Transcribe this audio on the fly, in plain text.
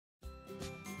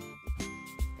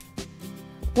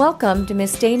Welcome to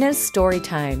Miss Dana's Story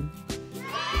Time.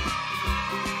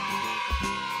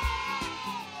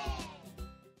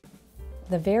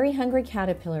 The Very Hungry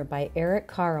Caterpillar by Eric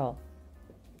Carle.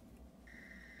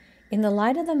 In the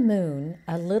light of the moon,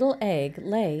 a little egg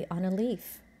lay on a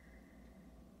leaf.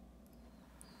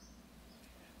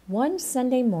 One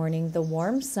Sunday morning, the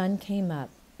warm sun came up,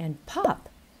 and pop!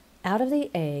 Out of the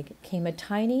egg came a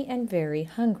tiny and very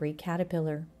hungry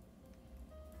caterpillar.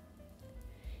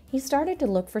 He started to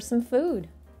look for some food.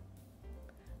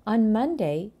 On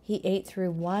Monday, he ate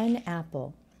through one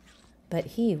apple, but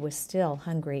he was still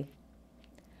hungry.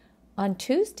 On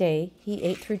Tuesday, he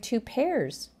ate through 2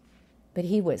 pears, but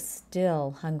he was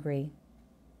still hungry.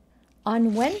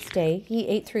 On Wednesday, he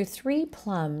ate through 3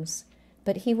 plums,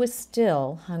 but he was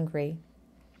still hungry.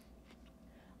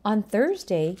 On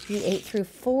Thursday, he ate through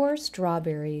 4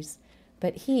 strawberries,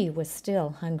 but he was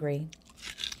still hungry.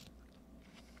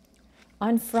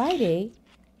 On Friday,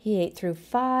 he ate through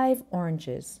 5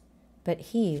 oranges, but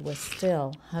he was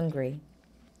still hungry.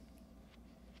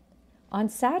 On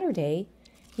Saturday,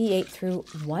 he ate through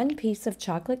 1 piece of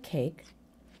chocolate cake,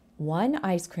 1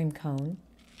 ice cream cone,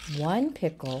 1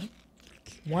 pickle,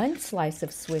 1 slice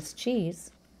of Swiss cheese,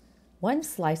 1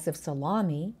 slice of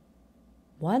salami,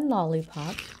 1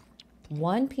 lollipop,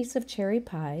 1 piece of cherry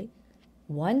pie,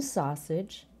 1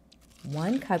 sausage,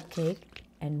 1 cupcake,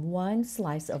 and 1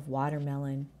 slice of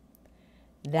watermelon.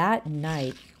 That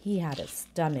night, he had a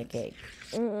stomachache.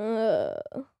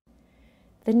 The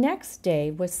next day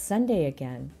was Sunday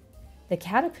again. The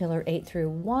caterpillar ate through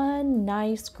 1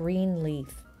 nice green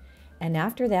leaf, and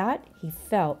after that, he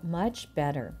felt much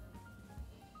better.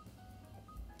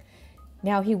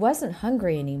 Now, he wasn't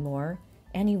hungry anymore,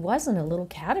 and he wasn't a little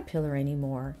caterpillar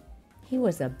anymore. He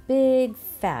was a big,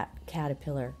 fat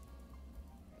caterpillar.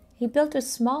 He built a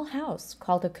small house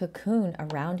called a cocoon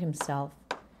around himself.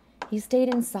 He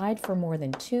stayed inside for more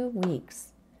than 2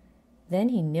 weeks. Then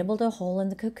he nibbled a hole in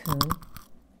the cocoon,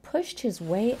 pushed his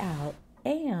way out,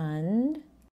 and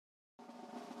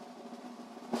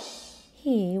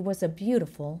he was a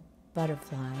beautiful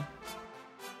butterfly.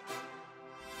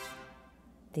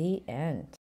 The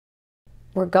end.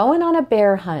 We're Going on a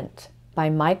Bear Hunt by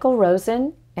Michael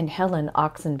Rosen and Helen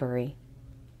Oxenbury.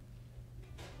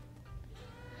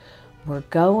 We're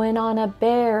going on a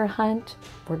bear hunt.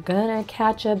 We're gonna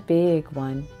catch a big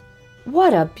one.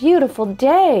 What a beautiful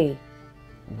day!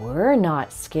 We're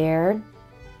not scared.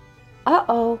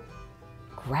 Uh-oh,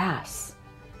 grass.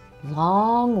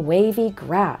 Long, wavy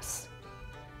grass.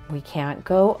 We can't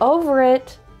go over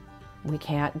it. We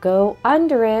can't go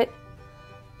under it.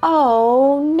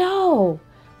 Oh no,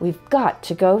 we've got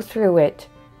to go through it.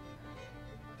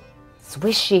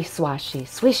 Swishy swashy,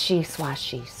 swishy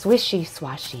swashy, swishy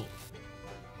swashy.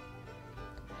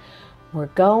 We're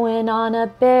going on a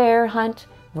bear hunt.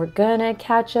 We're gonna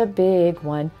catch a big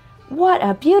one. What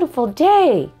a beautiful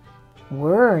day!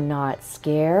 We're not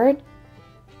scared.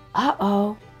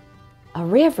 Uh-oh, a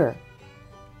river.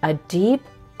 A deep,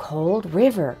 cold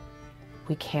river.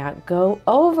 We can't go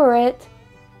over it.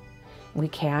 We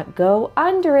can't go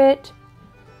under it.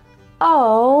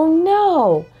 Oh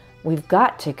no, we've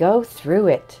got to go through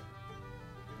it.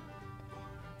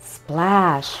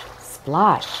 Splash,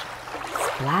 splosh,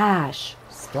 splash,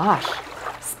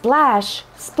 splosh, splash,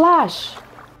 splash.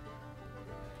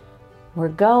 We're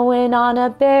going on a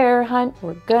bear hunt.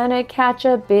 We're gonna catch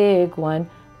a big one.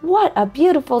 What a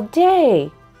beautiful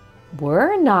day.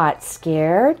 We're not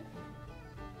scared.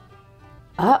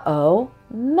 Uh-oh,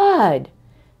 mud.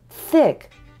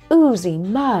 Thick, oozy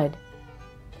mud.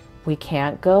 We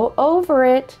can't go over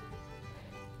it.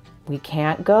 We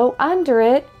can't go under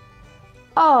it.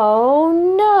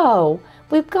 Oh no,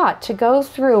 we've got to go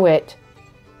through it.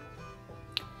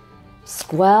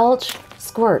 Squelch,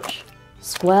 squirch,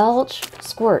 squelch,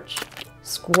 squirch,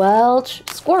 squelch,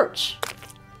 squirch.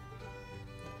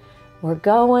 We're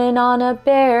going on a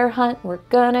bear hunt. We're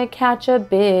gonna catch a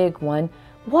big one.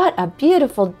 What a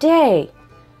beautiful day.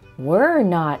 We're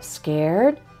not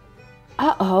scared.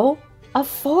 Uh-oh, a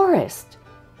forest.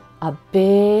 A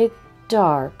big,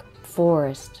 dark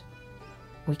forest.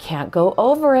 We can't go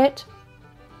over it.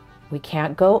 We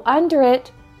can't go under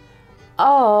it.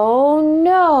 Oh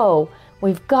no,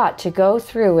 we've got to go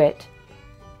through it.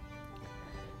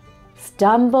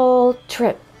 Stumble,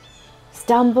 trip,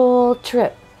 stumble,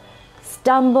 trip,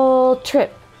 stumble,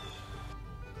 trip.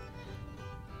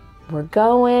 We're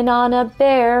going on a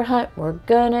bear hunt. We're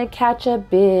gonna catch a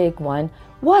big one.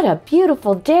 What a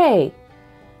beautiful day.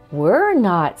 We're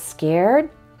not scared.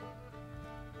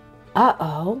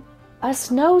 Uh-oh, a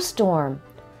snowstorm.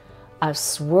 A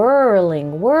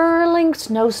swirling, whirling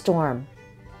snowstorm.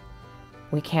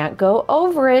 We can't go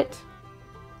over it.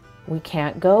 We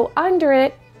can't go under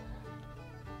it.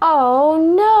 Oh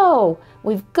no,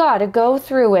 we've got to go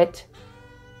through it.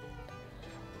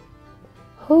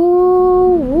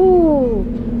 Hoo woo,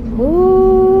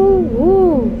 hoo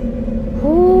woo,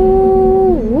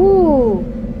 hoo woo.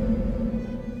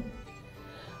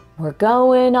 We're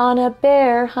going on a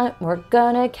bear hunt. We're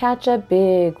gonna catch a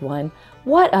big one.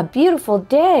 What a beautiful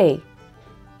day.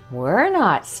 We're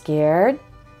not scared.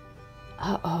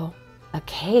 Uh-oh, a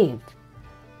cave.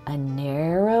 A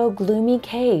narrow, gloomy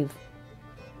cave.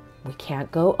 We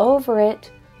can't go over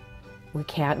it. We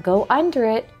can't go under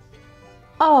it.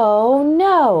 Oh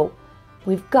no,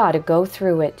 we've got to go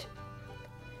through it.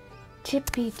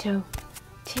 Tippy-toe,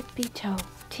 tippy-toe,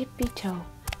 tippy-toe.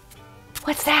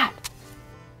 What's that?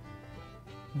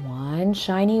 One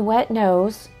shiny wet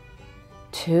nose,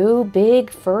 two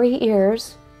big furry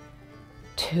ears,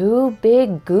 two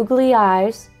big googly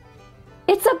eyes.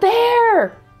 It's a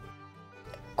bear!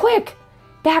 Quick,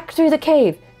 back through the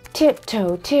cave.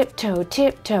 Tiptoe, tiptoe,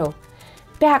 tiptoe.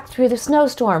 Back through the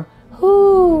snowstorm.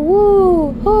 Hoo,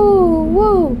 woo, hoo,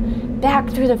 woo. Back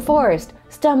through the forest.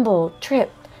 Stumble,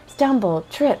 trip, stumble,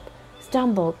 trip,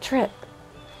 stumble, trip.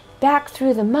 Back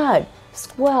through the mud.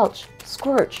 Squelch,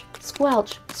 squirch,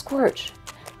 squelch, squirch.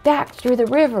 Back through the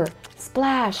river.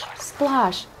 Splash,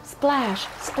 splosh, splash,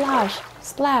 splosh,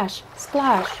 splash,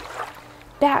 splash.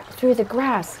 Back through the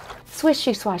grass.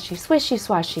 Swishy, swashy, swishy,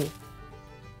 swashy.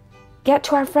 Get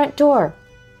to our front door.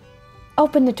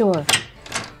 Open the door.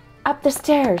 Up the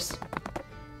stairs.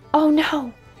 Oh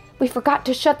no, we forgot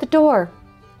to shut the door.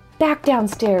 Back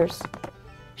downstairs.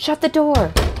 Shut the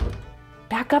door.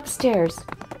 Back upstairs.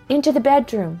 Into the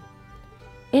bedroom.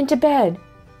 Into bed.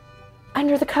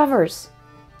 Under the covers.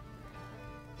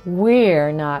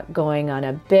 We're not going on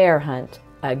a bear hunt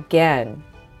again.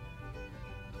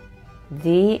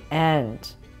 The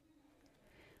end.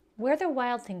 Where the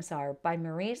Wild Things Are by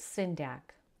Maurice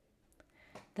Sendak.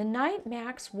 The night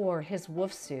Max wore his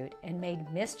wolf suit and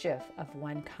made mischief of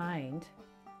one kind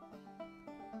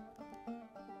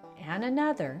and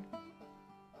another,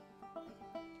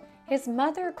 his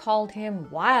mother called him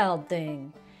Wild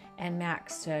Thing, and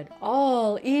Max said,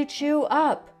 "I'll eat you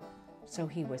up." So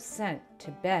he was sent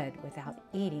to bed without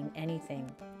eating anything.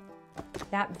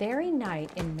 That very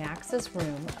night in Max's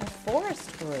room, a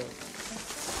forest grew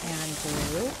and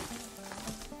grew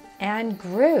and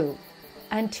grew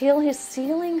until his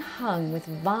ceiling hung with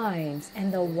vines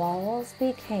and the walls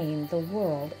became the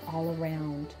world all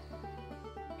around.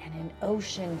 And an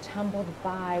ocean tumbled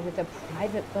by with a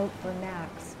private boat for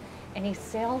Max, and he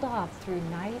sailed off through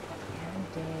night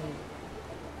and day,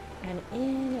 and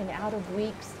in and out of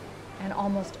weeks, and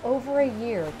almost over a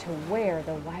year to where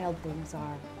the wild things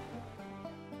are.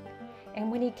 And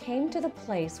when he came to the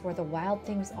place where the wild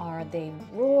things are, they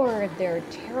roared their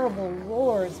terrible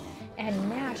roars and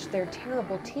gnashed their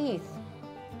terrible teeth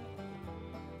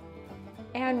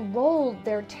and rolled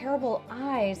their terrible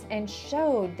eyes and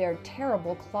showed their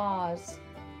terrible claws,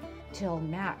 till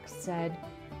Max said,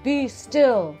 "Be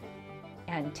still,"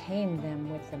 and tamed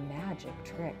them with the magic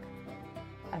trick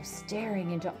of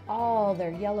staring into all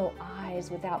their yellow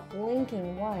eyes without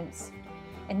blinking once.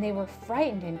 And they were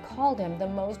frightened and called him the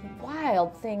most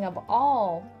wild thing of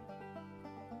all,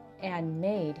 and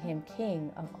made him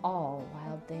king of all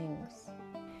wild things.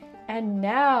 "And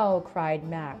now," cried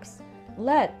Max,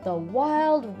 "let the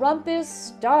wild rumpus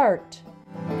start."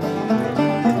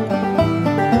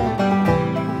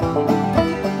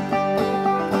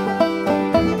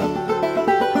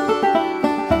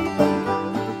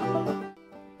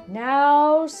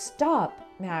 "Now stop,"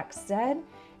 Max said,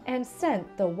 and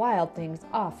sent the wild things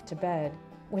off to bed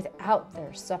without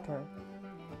their supper.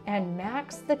 And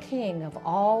Max, the king of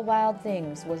all wild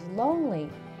things, was lonely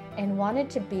and wanted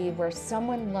to be where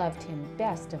someone loved him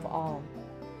best of all.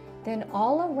 Then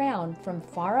all around, from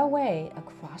far away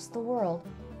across the world,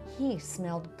 he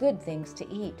smelled good things to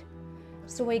eat.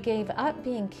 So he gave up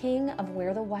being king of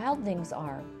where the wild things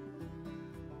are.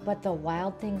 But the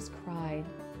wild things cried,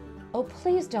 "Oh,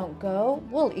 please don't go.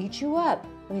 We'll eat you up.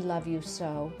 We love you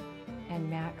so." And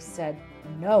Max said,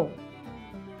 "No."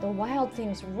 The wild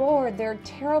things roared their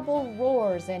terrible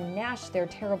roars and gnashed their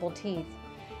terrible teeth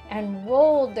and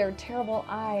rolled their terrible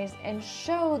eyes and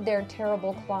showed their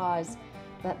terrible claws.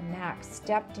 But Max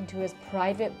stepped into his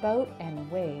private boat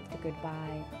and waved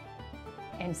goodbye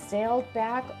and sailed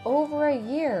back over a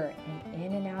year and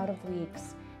in and out of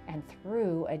weeks and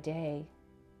through a day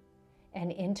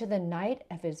and into the night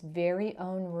of his very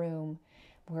own room,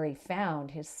 where he found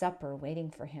his supper waiting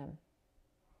for him.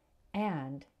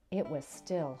 And it was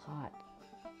still hot.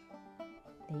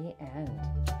 The end.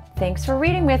 Thanks for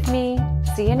reading with me.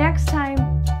 See you next time.